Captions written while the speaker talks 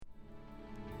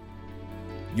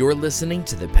You're listening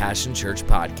to the Passion Church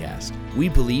podcast. We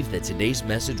believe that today's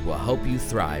message will help you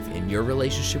thrive in your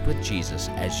relationship with Jesus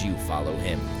as you follow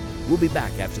him. We'll be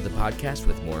back after the podcast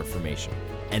with more information.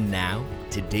 And now,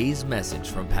 today's message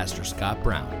from Pastor Scott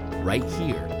Brown, right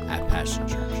here at Passion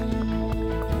Church.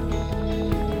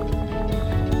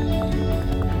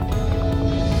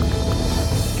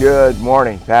 Good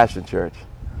morning, Passion Church.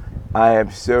 I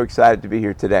am so excited to be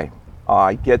here today.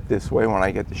 I get this way when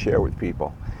I get to share with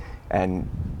people. And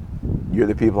you're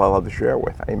the people I love to share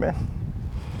with. Amen.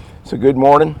 So good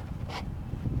morning.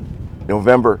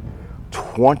 November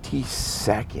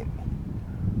 22nd.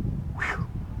 Whew.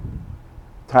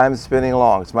 Time is spinning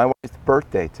along. It's my wife's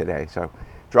birthday today, so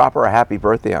drop her a happy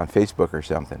birthday on Facebook or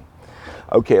something.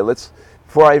 Okay,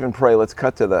 before I even pray, let's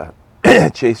cut to the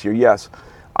chase here. Yes,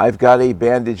 I've got a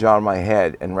bandage on my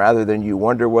head, and rather than you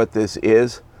wonder what this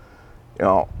is,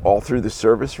 all through the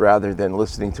service, rather than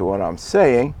listening to what I'm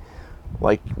saying,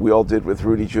 like we all did with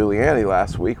Rudy Giuliani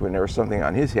last week when there was something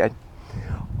on his head.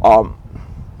 I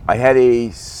had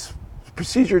a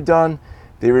procedure done.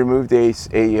 They removed a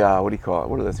what do you call it?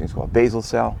 What are those things called? Basal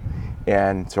cell.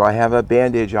 And so I have a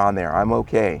bandage on there. I'm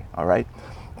okay, all right?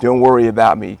 Don't worry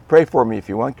about me. Pray for me if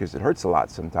you want, because it hurts a lot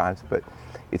sometimes, but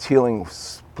it's healing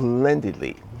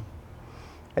splendidly.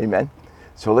 Amen.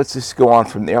 So let's just go on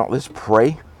from there. Let's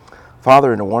pray.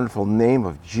 Father, in the wonderful name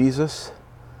of Jesus,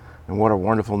 and what a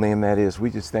wonderful name that is. We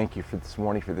just thank you for this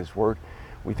morning, for this word.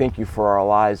 We thank you for our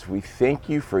lives. We thank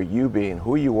you for you being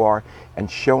who you are and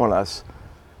showing us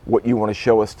what you want to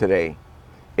show us today.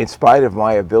 In spite of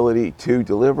my ability to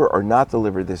deliver or not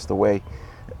deliver this the way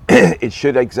it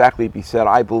should exactly be said,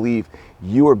 I believe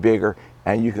you are bigger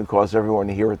and you can cause everyone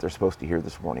to hear what they're supposed to hear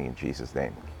this morning in Jesus'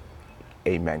 name.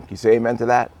 Amen. Can you say amen to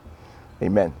that?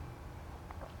 Amen.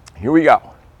 Here we go.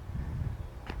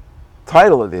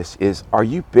 Title of this is, are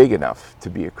you big enough to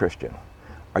be a Christian?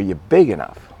 Are you big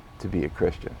enough to be a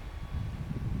Christian?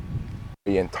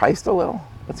 Are you enticed a little?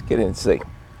 Let's get in and see.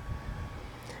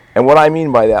 And what I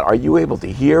mean by that, are you able to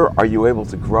hear? Are you able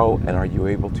to grow? And are you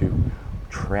able to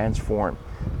transform?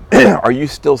 Are you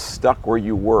still stuck where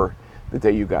you were the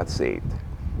day you got saved?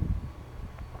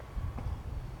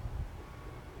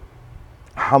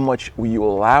 How much will you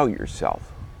allow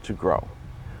yourself to grow?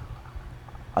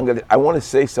 I want to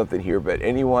say something here, but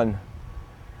I'm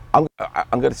going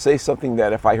to say something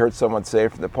that if I heard someone say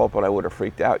it from the pulpit, I would have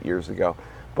freaked out years ago.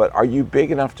 But are you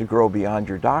big enough to grow beyond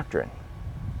your doctrine?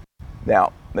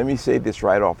 Now, let me say this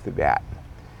right off the bat.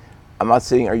 I'm not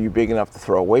saying are you big enough to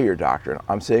throw away your doctrine.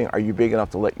 I'm saying are you big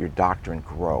enough to let your doctrine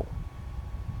grow?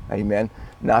 Amen?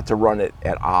 Not to run it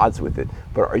at odds with it,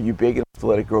 but are you big enough to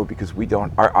let it grow, because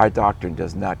our doctrine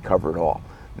does not cover it all,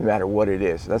 no matter what it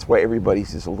is. That's why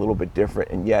everybody's is a little bit different,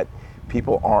 and yet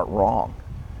people aren't wrong.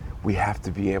 We have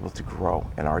to be able to grow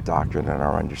in our doctrine and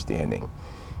our understanding,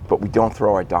 but we don't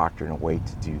throw our doctrine away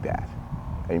to do that.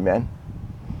 Amen?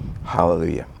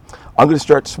 Hallelujah. I'm going to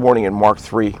start this morning in Mark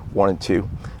 3, 1 and 2.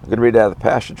 I'm going to read it out of the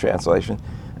Passion Translation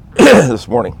this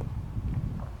morning.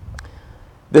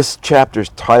 This chapter is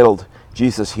titled,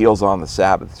 Jesus Heals on the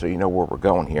Sabbath, so you know where we're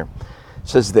going here. It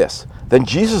says this: Then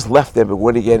Jesus left them and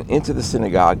went again into the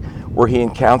synagogue, where he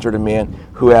encountered a man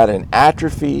who had an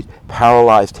atrophied,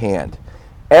 paralyzed hand.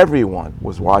 Everyone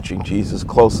was watching Jesus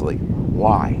closely.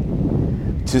 Why?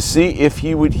 To see if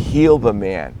he would heal the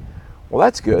man. Well,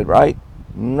 that's good, right?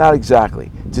 Not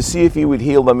exactly. To see if he would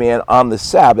heal the man on the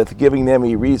Sabbath, giving them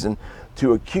a reason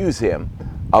to accuse him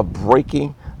of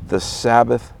breaking the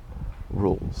Sabbath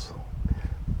rules.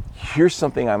 Here's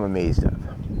something I'm amazed at.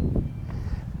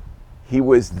 He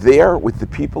was there with the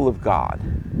people of God,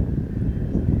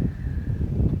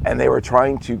 and they were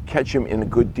trying to catch him in a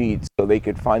good deed so they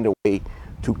could find a way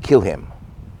to kill him.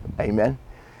 Amen?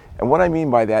 And what I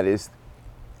mean by that is,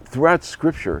 throughout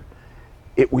Scripture,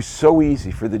 it was so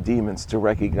easy for the demons to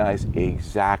recognize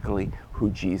exactly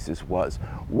who Jesus was.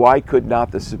 Why could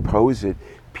not the supposed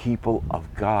people of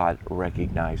God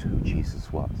recognize who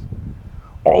Jesus was?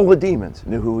 All the demons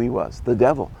knew who he was. The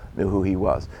devil knew who he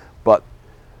was. But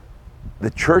the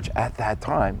church at that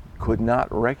time could not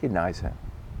recognize him.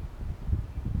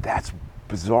 That's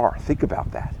bizarre. Think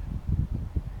about that.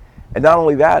 And not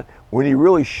only that, when he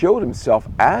really showed himself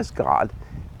as God,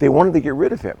 they wanted to get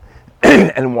rid of him.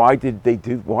 And why did they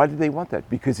want that?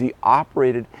 Because he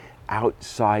operated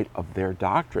outside of their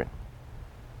doctrine.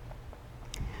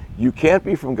 You can't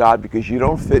be from God because you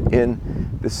don't fit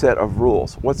in the set of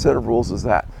rules. What set of rules is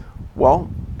that? Well,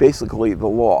 basically the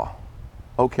law.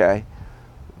 Okay.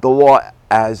 The law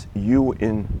as you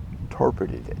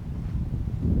interpreted it.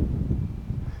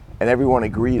 And everyone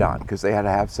agreed on, because they had to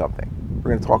have something.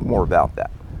 We're going to talk more about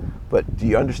that. But do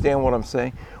you understand what I'm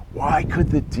saying? Why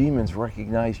could the demons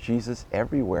recognize Jesus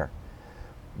everywhere?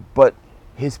 But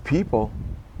his people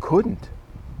couldn't.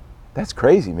 That's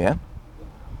crazy, man.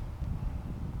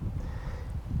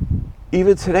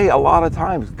 Even today, a lot of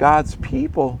times, God's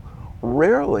people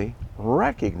rarely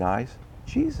recognize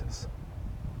Jesus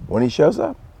when he shows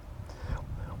up.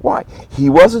 Why? He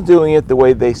wasn't doing it the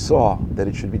way they saw that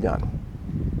it should be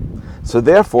done. So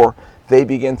therefore, they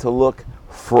began to look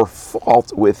for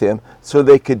fault with him so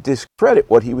they could discredit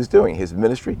what he was doing, his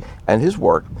ministry and his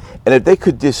work. And if they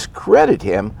could discredit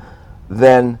him,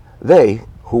 then they,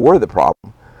 who were the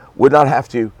problem, would not have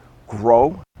to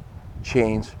grow,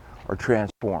 change, or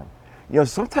transform. You know,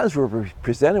 sometimes we're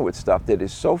presented with stuff that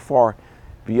is so far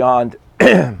beyond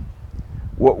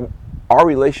what our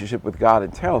relationship with God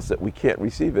entails that we can't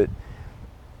receive it.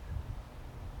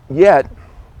 Yet,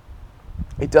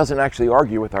 it doesn't actually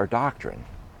argue with our doctrine.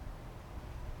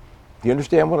 Do you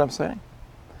understand what I'm saying?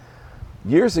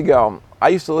 Years ago, I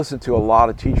used to listen to a lot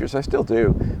of teachers. I still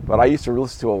do, but I used to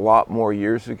listen to a lot more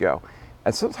years ago.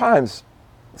 And sometimes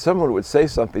someone would say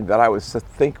something that I would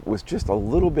think was just a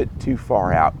little bit too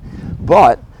far out.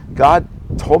 But God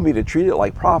told me to treat it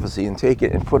like prophecy and take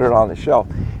it and put it on the shelf.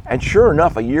 And sure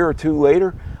enough, a year or two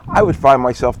later, I would find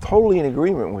myself totally in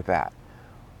agreement with that.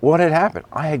 What had happened?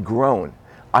 I had grown.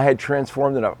 I had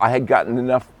transformed enough. I had gotten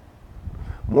enough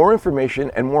more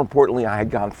information, and more importantly, I had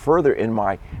gone further in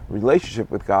my relationship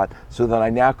with God so that I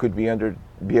now could be able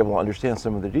to understand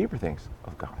some of the deeper things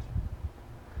of God.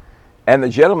 And the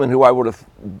gentleman who I would have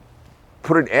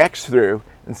put an X through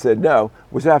and said no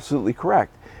was absolutely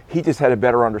correct. He just had a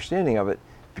better understanding of it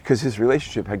because his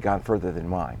relationship had gone further than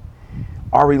mine.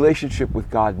 Our relationship with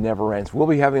God never ends. We'll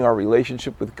be having our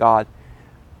relationship with God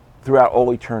throughout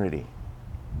all eternity.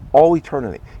 All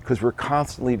eternity, because we're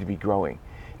constantly to be growing.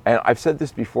 And I've said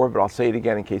this before, but I'll say it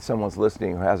again in case someone's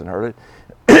listening who hasn't heard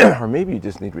it, or maybe you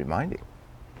just need reminding.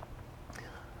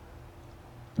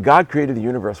 God created the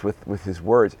universe with his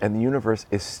words, and the universe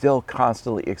is still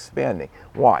constantly expanding.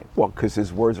 Why? Well, because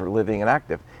his words are living and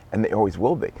active, and they always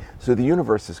will be. So the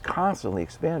universe is constantly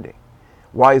expanding.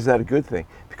 Why is that a good thing?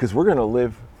 Because we're going to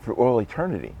live for all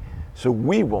eternity. So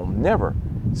we will never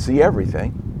see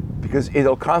everything, because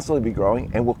it'll constantly be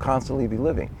growing and we'll constantly be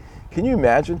living. Can you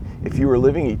imagine if you were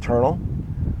living eternal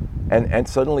and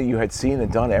suddenly you had seen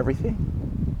and done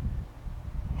everything?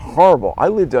 Horrible. I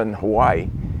lived in Hawaii.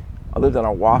 I lived on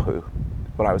Oahu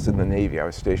when I was in the Navy. I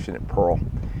was stationed at Pearl.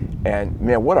 And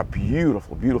man, what a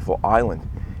beautiful, beautiful island.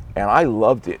 And I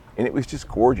loved it. And it was just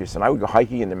gorgeous. And I would go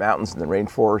hiking in the mountains and the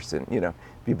rainforest and,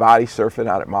 be body surfing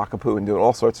out at Makapu and doing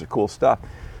all sorts of cool stuff.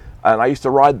 And I used to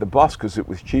ride the bus because it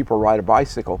was cheap, or ride a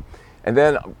bicycle. And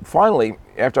then finally,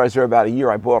 after I was there about a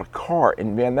year, I bought a car.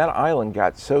 And man, that island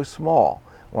got so small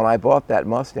when I bought that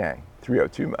Mustang,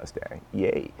 302 Mustang,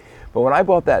 yay. But when I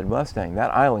bought that Mustang,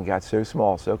 that island got so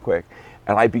small so quick.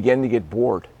 And I began to get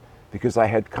bored because I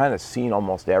had kind of seen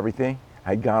almost everything.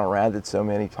 I'd gone around it so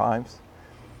many times.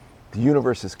 The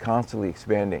universe is constantly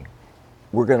expanding.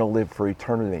 We're going to live for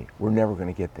eternity. We're never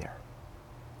going to get there.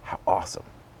 How awesome.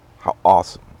 How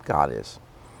awesome God is.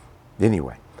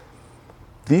 Anyway,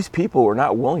 these people were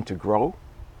not willing to grow,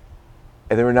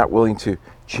 and they were not willing to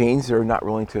change. They were not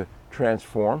willing to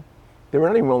transform. They were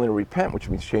not even willing to repent, which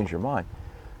means change your mind.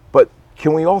 But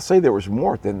can we all say there was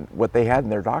more than what they had in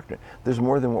their doctrine? There's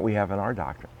more than what we have in our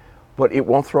doctrine. But it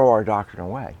won't throw our doctrine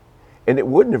away. And it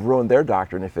wouldn't have ruined their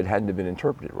doctrine if it hadn't been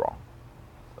interpreted wrong.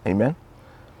 Amen?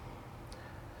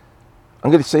 I'm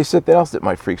going to say something else that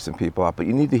might freak some people out, but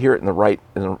you need to hear it in the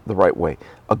right way.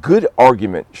 A good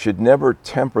argument should never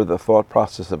temper the thought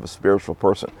process of a spiritual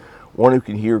person, one who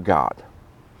can hear God.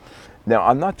 Now,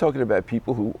 I'm not talking about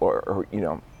people who are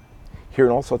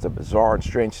hearing all sorts of bizarre and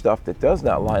strange stuff that does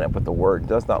not line up with the Word,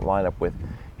 does not line up with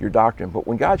your doctrine. But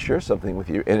when God shares something with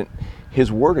you and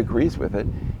His Word agrees with it,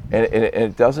 and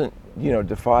it doesn't,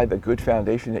 defy the good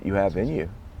foundation that you have in you,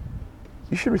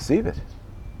 you should receive it.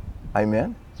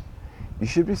 Amen? You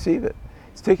should receive it.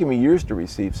 It's taken me years to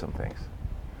receive some things.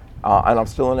 And I'm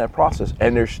still in that process.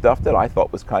 And there's stuff that I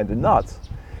thought was kind of nuts.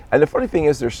 And the funny thing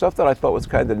is, there's stuff that I thought was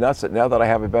kind of nuts that now that I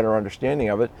have a better understanding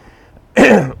of it,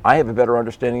 I have a better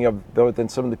understanding of it than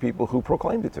some of the people who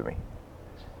proclaimed it to me.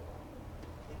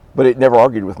 But it never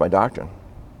argued with my doctrine.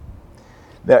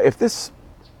 Now, if this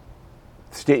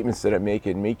statements that I'm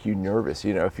making make you nervous,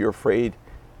 if you're afraid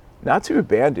not to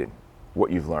abandon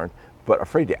what you've learned, but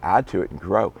afraid to add to it and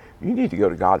grow, you need to go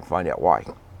to God and find out why.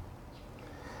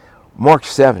 Mark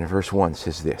 7, verse 1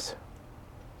 says this.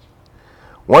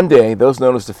 One day, those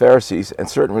known as the Pharisees and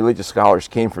certain religious scholars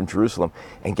came from Jerusalem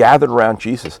and gathered around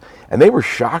Jesus. And they were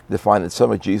shocked to find that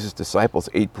some of Jesus' disciples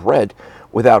ate bread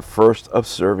without first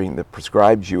observing the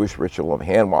prescribed Jewish ritual of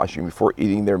hand washing before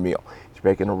eating their meal. He's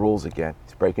breaking the rules again.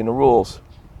 He's breaking the rules.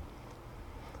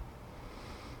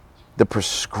 The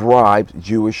prescribed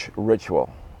Jewish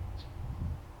ritual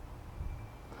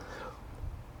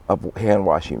of hand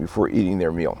washing before eating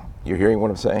their meal. You're hearing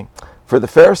what I'm saying? For the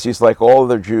Pharisees, like all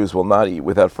other Jews, will not eat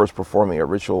without first performing a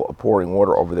ritual of pouring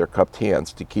water over their cupped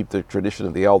hands to keep the tradition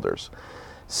of the elders.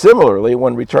 Similarly,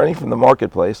 when returning from the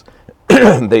marketplace,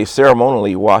 they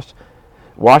ceremonially wash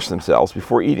themselves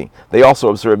before eating. They also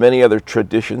observe many other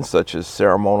traditions, such as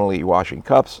ceremonially washing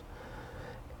cups,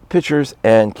 pitchers,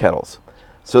 and kettles.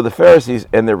 So the Pharisees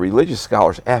and their religious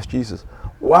scholars asked Jesus,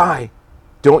 why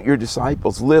don't your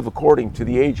disciples live according to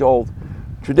the age-old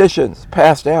traditions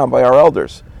passed down by our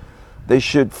elders? They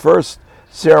should first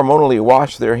ceremonially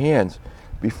wash their hands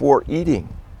before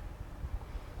eating.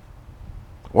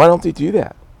 Why don't they do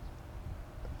that?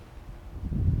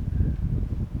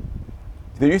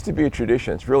 There used to be a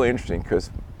tradition. It's really interesting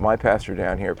because my pastor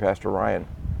down here, Pastor Ryan,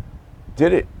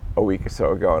 did it a week or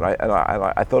so ago, and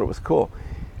I thought it was cool.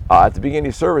 At the beginning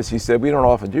of service, he said, we don't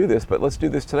often do this, but let's do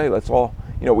this today. Let's all,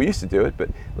 we used to do it, but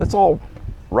let's all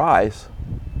rise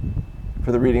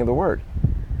for the reading of the Word.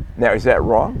 Now, is that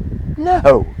wrong?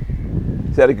 No.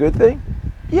 Is that a good thing?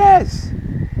 Yes.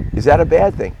 Is that a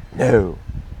bad thing? No.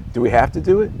 Do we have to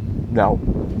do it? No.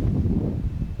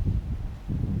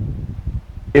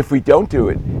 If we don't do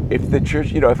it, if the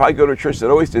church, if I go to a church that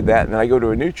always did that, and then I go to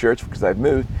a new church because I've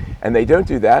moved, and they don't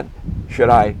do that, should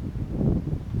I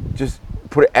just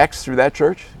put an X through that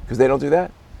church because they don't do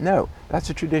that? No. That's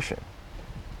a tradition.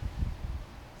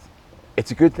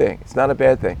 It's a good thing. It's not a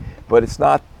bad thing. But it's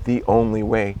not the only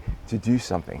way to do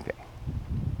something.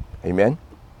 Amen?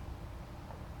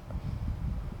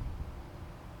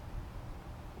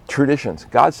 Traditions.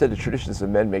 God said the traditions of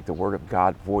men make the word of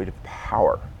God void of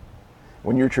power.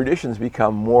 When your traditions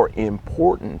become more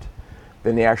important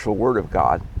than the actual word of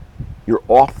God, you're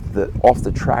off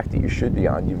the track that you should be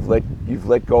on. You've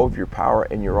let go of your power,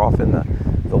 and you're off in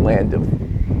the land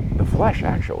of the flesh,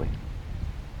 actually.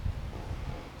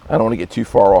 I don't want to get too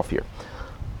far off here.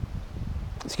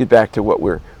 Let's get back to what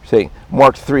we're saying.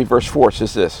 Mark 3, verse 4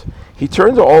 says this. He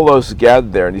turned to all those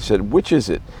gathered there, and he said, which is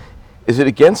it? Is it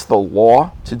against the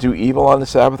law to do evil on the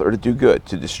Sabbath or to do good,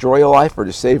 to destroy a life or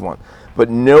to save one? But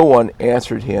no one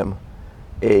answered him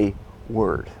a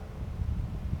word.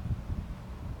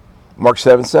 Mark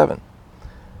 7:7.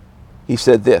 He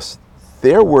said this,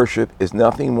 their worship is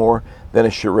nothing more than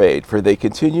a charade, for they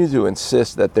continue to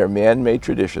insist that their man-made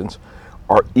traditions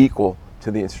are equal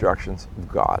to the instructions of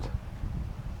God.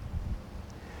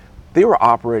 They were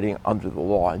operating under the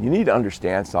law, and you need to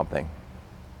understand something.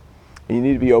 And you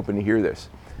need to be open to hear this.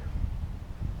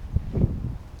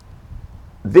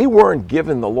 They weren't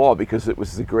given the law because it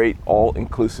was the great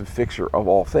all-inclusive fixture of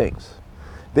all things.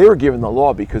 They were given the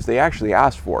law because they actually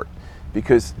asked for it,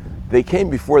 because they came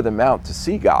before the mount to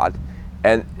see God,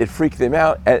 and it freaked them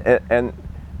out, and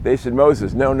they said,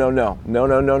 Moses,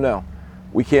 no.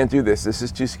 We can't do this. This is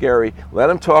too scary. Let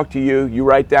him talk to you. You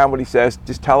write down what he says.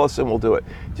 Just tell us and we'll do it.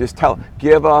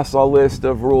 Give us a list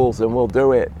of rules and we'll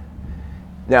do it.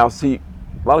 Now, see,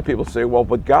 a lot of people say, well,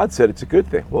 but God said it's a good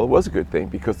thing. Well, it was a good thing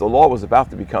because the law was about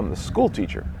to become the school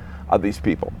teacher of these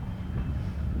people.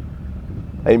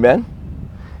 Amen?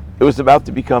 It was about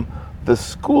to become the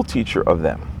school teacher of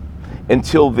them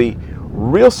until the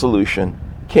real solution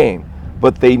came.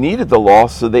 But they needed the law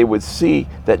so they would see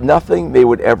that nothing they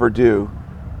would ever do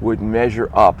would measure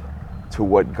up to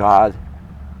what God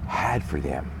had for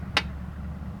them.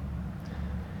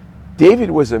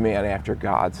 David was a man after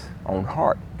God's own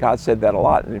heart. God said that a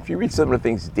lot. And if you read some of the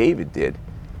things David did,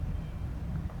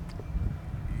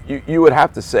 you would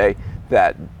have to say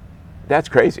that that's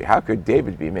crazy. How could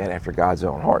David be a man after God's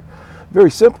own heart? Very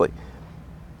simply,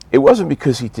 it wasn't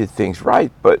because he did things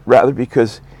right, but rather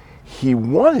because he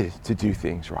wanted to do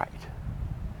things right.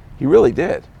 He really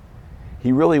did.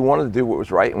 He really wanted to do what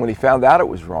was right, and when he found out it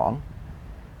was wrong,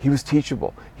 he was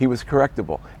teachable, he was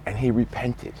correctable, and he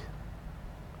repented.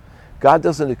 God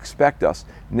doesn't expect us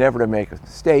never to make a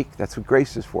mistake. That's what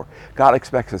grace is for. God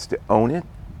expects us to own it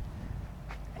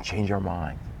and change our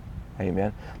mind.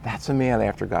 Amen. That's a man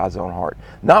after God's own heart.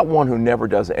 Not one who never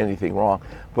does anything wrong,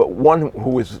 but one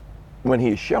who is, when he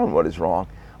is shown what is wrong,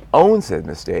 owns that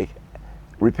mistake,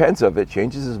 repents of it,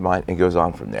 changes his mind, and goes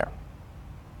on from there.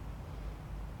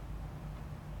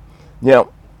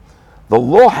 Now, the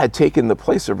law had taken the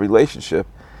place of relationship,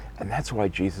 and that's why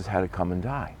Jesus had to come and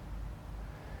die.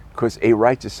 Because a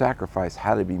righteous sacrifice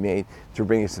had to be made to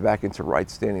bring us back into right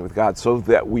standing with God so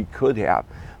that we could have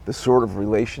the sort of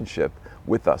relationship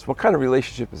with us. What kind of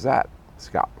relationship is that,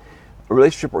 Scott? A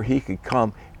relationship where he could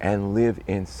come and live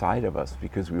inside of us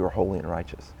because we were holy and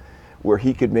righteous. Where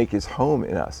he could make his home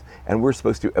in us. And we're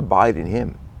supposed to abide in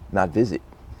him, not visit.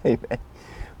 Amen.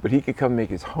 But he could come and make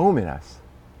his home in us.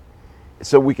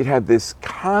 So we could have this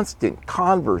constant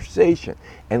conversation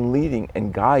and leading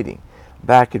and guiding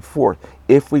back and forth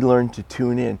if we learn to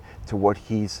tune in to what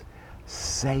he's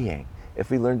saying.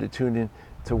 If we learn to tune in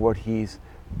to what he's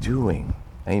doing.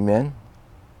 Amen.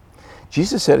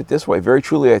 Jesus said it this way, very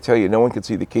truly I tell you, no one can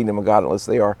see the kingdom of God unless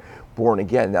they are born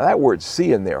again. Now that word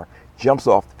see in there jumps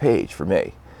off the page for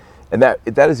me. And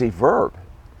that is a verb,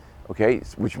 okay,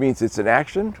 which means it's an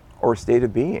action or a state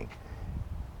of being.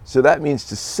 So that means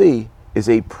to see is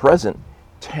a present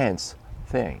tense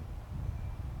thing.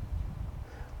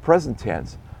 Present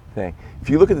tense thing. If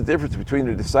you look at the difference between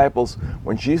the disciples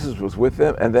when Jesus was with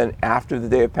them and then after the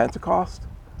day of Pentecost,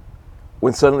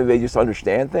 when suddenly they just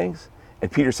understand things,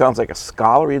 and Peter sounds like a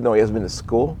scholar even though he hasn't been to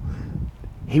school,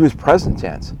 he was present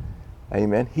tense.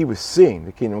 Amen. He was seeing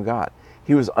the kingdom of God.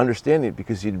 He was understanding it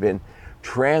because he'd been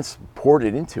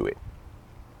transported into it.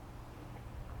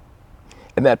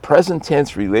 And that present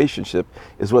tense relationship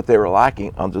is what they were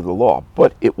lacking under the law,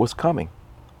 but it was coming.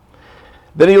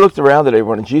 Then he looked around at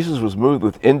everyone, and Jesus was moved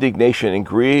with indignation and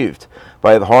grieved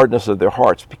by the hardness of their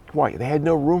hearts. Why? They had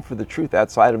no room for the truth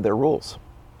outside of their rules,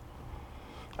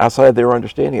 outside of their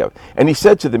understanding of it. And he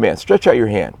said to the man, stretch out your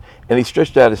hand. And he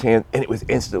stretched out his hand, and it was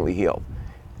instantly healed.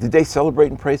 Did they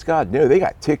celebrate and praise God? No, they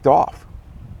got ticked off.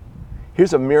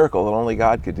 Here's a miracle that only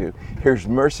God could do. Here's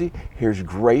mercy. Here's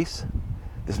grace.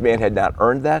 This man had not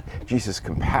earned that. Jesus'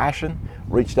 compassion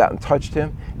reached out and touched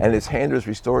him, and his hand was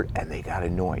restored, and they got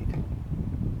annoyed.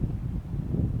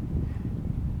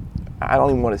 I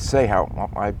don't even want to say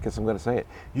how, I guess I'm going to say it.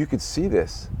 You could see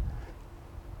this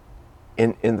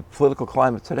in the political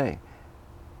climate today.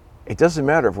 It doesn't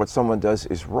matter if what someone does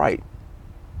is right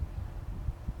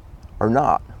or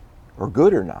not, or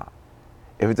good or not.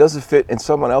 If it doesn't fit in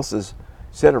someone else's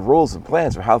set of rules and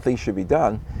plans for how things should be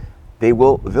done, they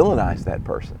will villainize that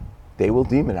person. They will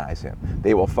demonize him.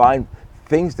 They will find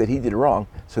things that he did wrong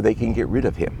so they can get rid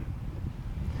of him.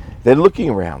 Then looking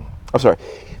around,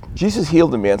 Jesus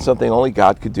healed a man, something only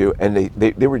God could do, and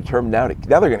they were determined now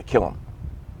they're going to kill him.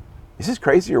 Is this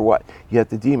crazy or what? Yet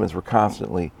the demons were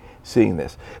constantly seeing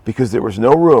this because there was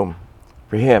no room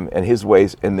for him and his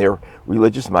ways and their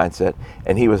religious mindset,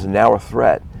 and he was now a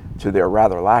threat to their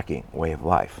rather lacking way of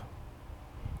life.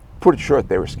 Put it short,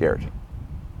 they were scared.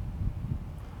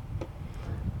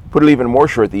 Put it even more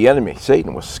short, the enemy,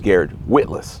 Satan, was scared,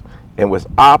 witless, and was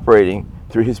operating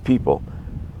through his people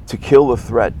to kill the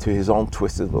threat to his own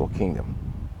twisted little kingdom.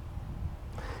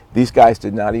 These guys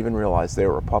did not even realize they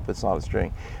were puppets on a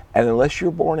string. And unless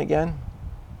you're born again,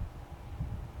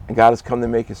 and God has come to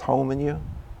make his home in you,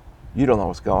 you don't know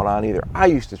what's going on either. I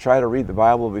used to try to read the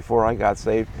Bible before I got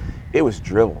saved. It was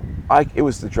drivel. It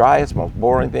was the driest, most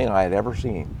boring thing I had ever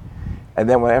seen. And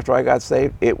then after I got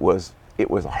saved, it was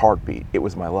a heartbeat. It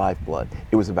was my lifeblood.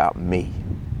 It was about me.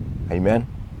 Amen?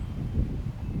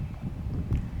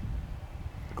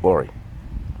 Glory.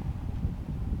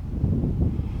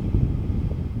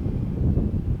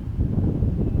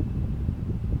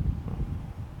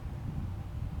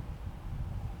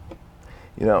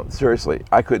 You know, seriously,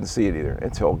 I couldn't see it either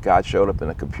until God showed up in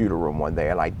a computer room one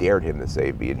day and I dared him to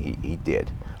save me, and he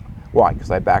did. Why? Because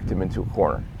I backed him into a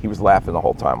corner. He was laughing the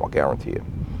whole time, I'll guarantee you.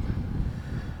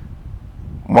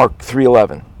 Mark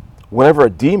 3:11. Whenever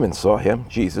a demon saw him,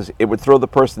 Jesus, it would throw the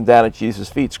person down at Jesus'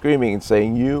 feet, screaming and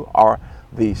saying, "You are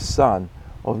the Son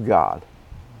of God."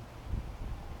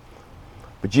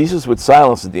 But Jesus would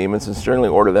silence the demons and sternly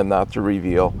order them not to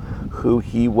reveal who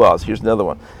he was. Here's another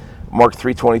one. Mark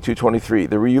 3:22-23.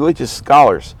 The religious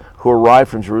scholars who arrived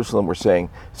from Jerusalem were saying,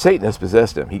 "Satan has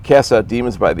possessed him. He casts out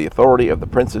demons by the authority of the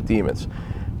prince of demons."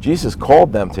 Jesus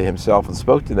called them to himself and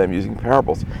spoke to them using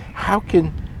parables. How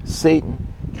can Satan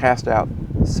cast out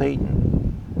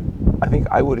Satan? I think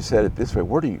I would have said it this way.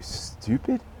 What are you,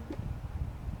 stupid?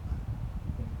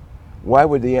 Why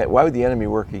would the enemy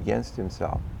work against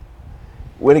himself?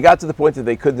 When it got to the point that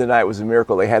they couldn't deny it was a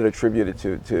miracle, they had to attribute it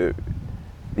to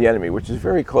the enemy, which is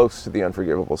very close to the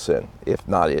unforgivable sin, if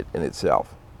not it in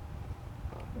itself.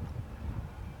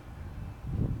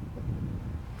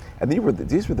 And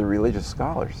these were the religious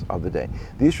scholars of the day.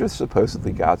 These were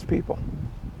supposedly God's people,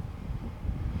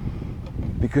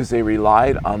 because they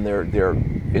relied on their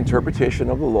interpretation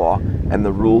of the law and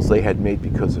the rules they had made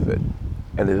because of it,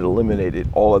 and it eliminated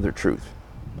all other truth.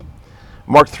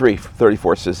 Mark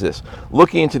 3:34 says this,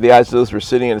 looking into the eyes of those who were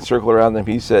sitting in a circle around them,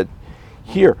 he said,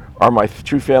 "Here are my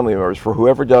true family members, for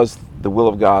whoever does the will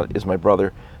of God is my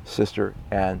brother, sister,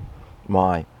 and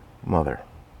my mother."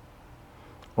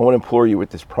 I want to implore you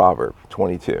with this proverb,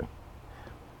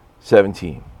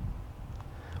 22:17.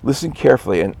 Listen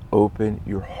carefully and open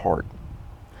your heart.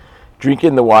 Drink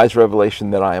in the wise revelation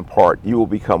that I impart. You will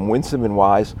become winsome and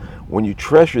wise when you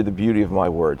treasure the beauty of my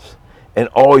words and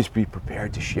always be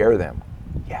prepared to share them.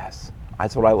 Yes,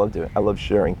 that's what I love doing. I love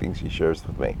sharing things he shares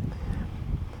with me.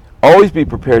 Always be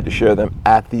prepared to share them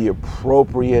at the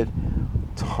appropriate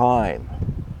time.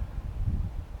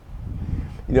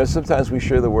 You know, sometimes we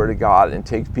share the Word of God and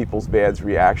take people's bad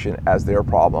reaction as their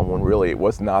problem when really it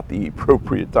was not the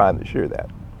appropriate time to share that.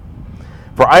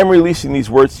 For I am releasing these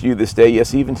words to you this day,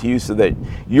 yes, even to you, so that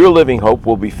your living hope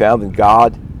will be found in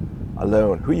God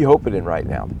alone. Who are you hoping in right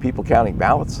now? The people counting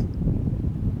ballots?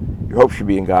 Your hope should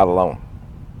be in God alone.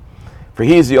 For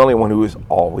he is the only one who is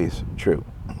always true.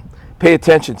 Pay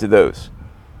attention to those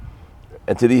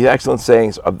and to these excellent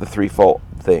sayings of the threefold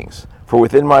things. For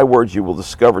within my words you will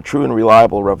discover true and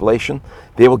reliable revelation.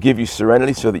 They will give you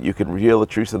serenity so that you can reveal the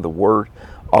truth of the word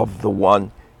of the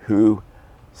one who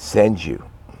sends you.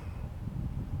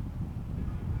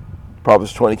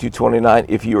 Proverbs 22:29,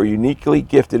 if you are uniquely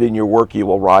gifted in your work, you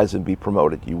will rise and be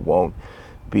promoted. You won't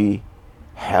be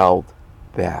held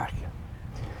back.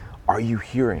 Are you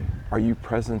hearing? Are you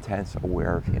present tense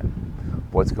aware of him?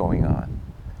 What's going on?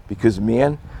 Because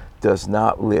man does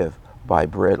not live by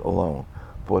bread alone,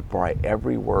 but by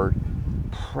every word,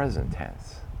 present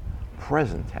tense,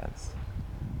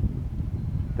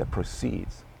 that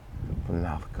proceeds from the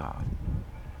mouth of God.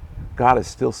 God is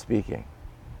still speaking.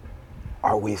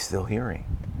 Are we still hearing?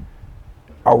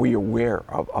 Are we aware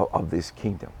of this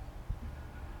kingdom?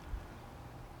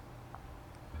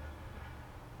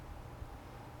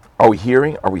 Are we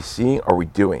hearing? Are we seeing? Are we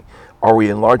doing? Are we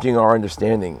enlarging our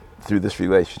understanding through this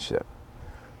relationship?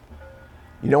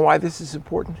 You know why this is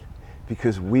important?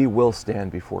 Because we will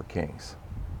stand before kings.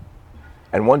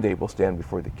 And one day we'll stand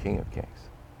before the King of Kings.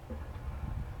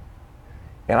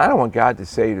 And I don't want God to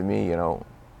say to me, you know,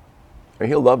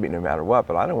 he'll love me no matter what,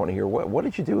 but I don't want to hear, what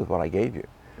did you do with what I gave you?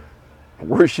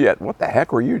 Worse yet, what the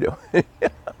heck were you doing?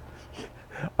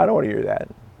 I don't want to hear that.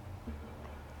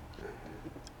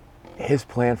 His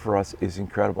plan for us is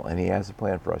incredible, and he has a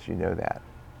plan for us, you know that.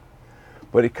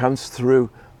 But it comes through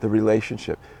the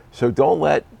relationship. So don't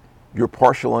let your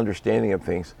partial understanding of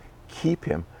things keep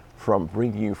him from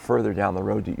bringing you further down the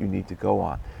road that you need to go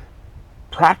on.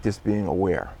 Practice being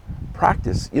aware.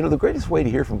 Practice, you know, the greatest way to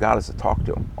hear from God is to talk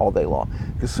to him all day long.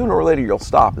 Because sooner or later you'll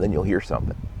stop and then you'll hear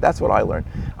something. That's what I learned.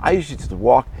 I used to just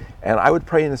walk and I would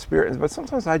pray in the Spirit, but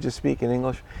sometimes I just speak in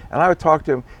English and I would talk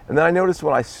to him. And then I noticed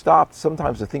when I stopped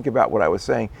sometimes to think about what I was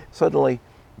saying, suddenly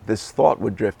this thought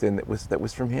would drift in that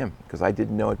was from him, because I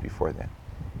didn't know it before then.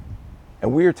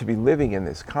 And we are to be living in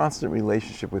this constant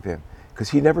relationship with him,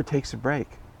 because he never takes a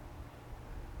break.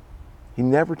 He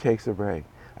never takes a break.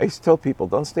 I used to tell people,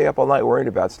 don't stay up all night worrying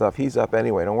about stuff. He's up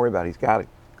anyway. Don't worry about it. He's got it.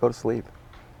 Go to sleep.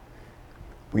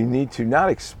 We need to not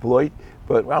exploit,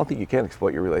 but I don't think you can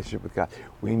exploit your relationship with God.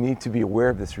 We need to be aware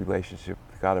of this relationship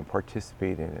with God and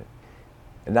participate in it.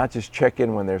 And not just check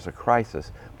in when there's a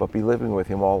crisis, but be living with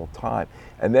him all the time.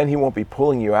 And then he won't be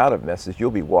pulling you out of messes.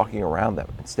 You'll be walking around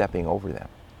them and stepping over them.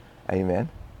 Amen?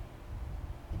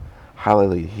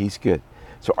 Hallelujah. He's good.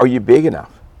 So are you big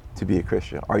enough to be a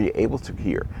Christian? Are you able to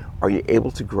hear? Are you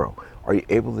able to grow? Are you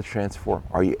able to transform?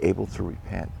 Are you able to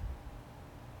repent?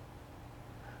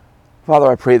 Father,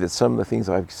 I pray that some of the things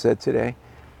I've said today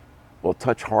will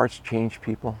touch hearts, change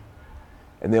people,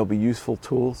 and they'll be useful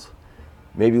tools,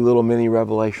 maybe little mini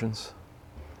revelations,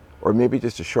 or maybe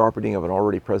just a sharpening of an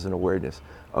already present awareness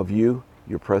of you,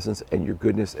 your presence, and your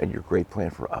goodness, and your great plan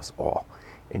for us all.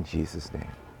 In Jesus'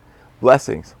 name.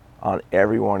 Blessings on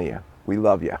every one of you. We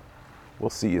love you. We'll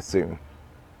see you soon.